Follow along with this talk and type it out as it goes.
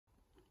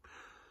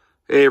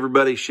Hey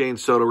everybody, Shane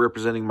Soto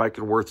representing Mike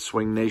and Worth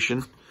Swing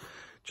Nation.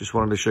 Just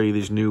wanted to show you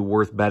these new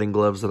Worth batting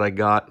gloves that I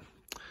got.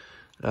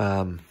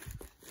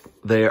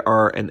 They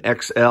are an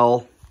XL.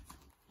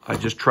 I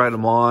just tried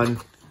them on.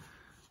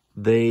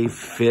 They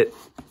fit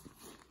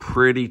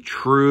pretty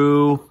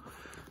true.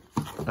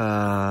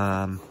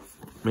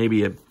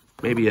 Maybe a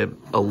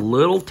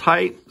little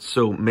tight,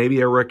 so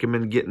maybe I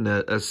recommend getting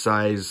a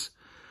size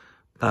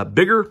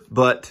bigger,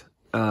 but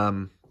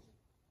you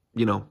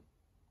know,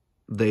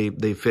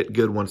 they fit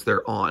good once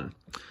they're on.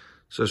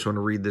 So I just want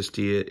to read this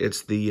to you.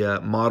 It's the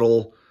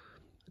model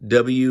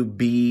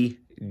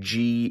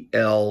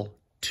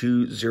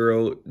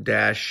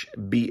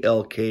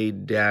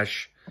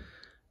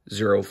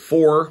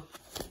WBGL20-BLK-04.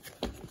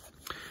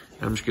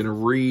 I'm just going to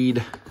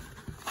read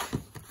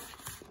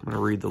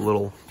the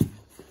little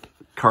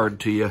card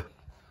to you.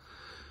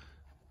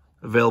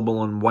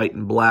 Available in white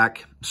and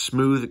black.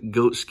 Smooth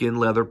goatskin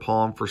leather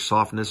palm for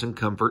softness and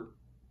comfort.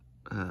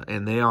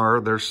 And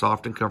they're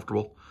soft and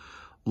comfortable.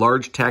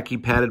 Large tacky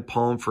padded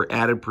palm for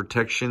added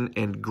protection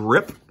and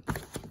grip.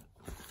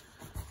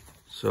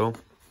 So,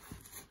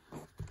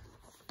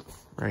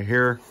 right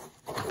here,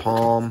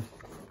 palm,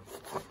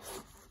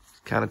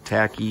 kind of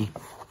tacky.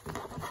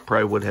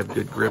 Probably would have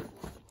good grip.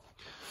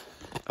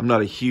 I'm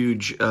not a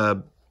huge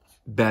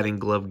batting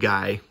glove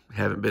guy.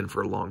 Haven't been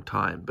for a long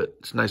time, but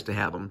it's nice to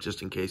have them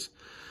just in case.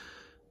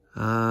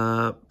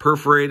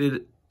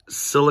 Perforated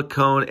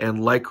silicone and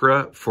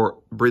lycra for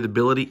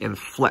breathability and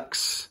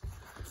flex.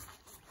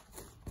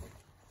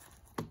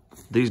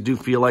 These do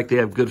feel like they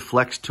have good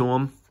flex to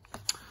them.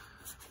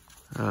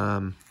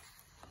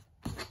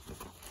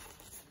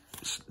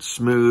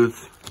 Smooth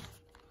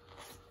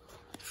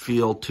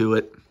feel to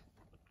it.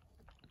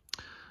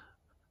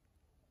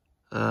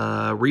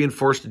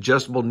 Reinforced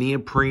adjustable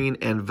neoprene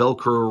and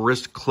Velcro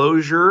wrist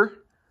closure.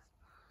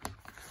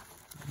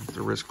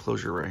 The wrist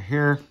closure right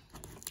here.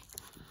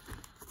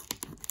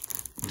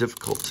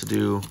 Difficult to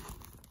do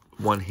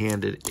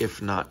one-handed,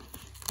 if not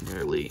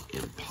nearly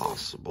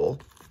impossible.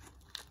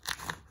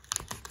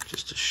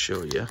 Just to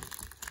show you.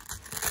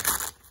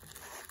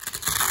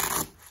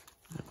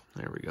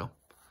 There we go.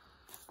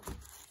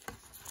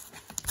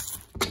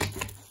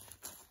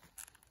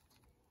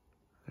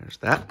 There's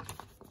that.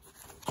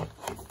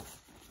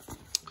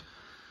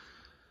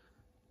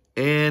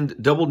 And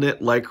double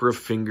knit lycra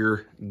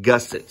finger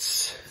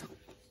gussets.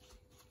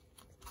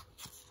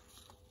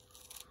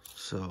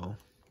 So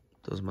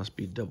those must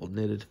be double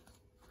knitted.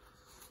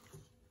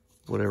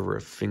 Whatever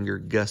a finger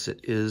gusset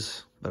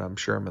is, but I'm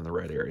sure I'm in the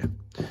right area.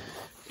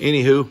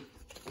 Anywho,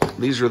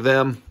 these are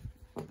them.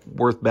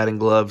 Worth batting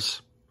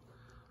gloves.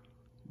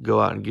 Go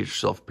out and get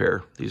yourself a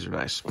pair. These are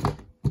nice.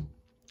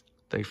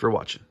 Thanks for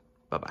watching.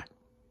 Bye-bye.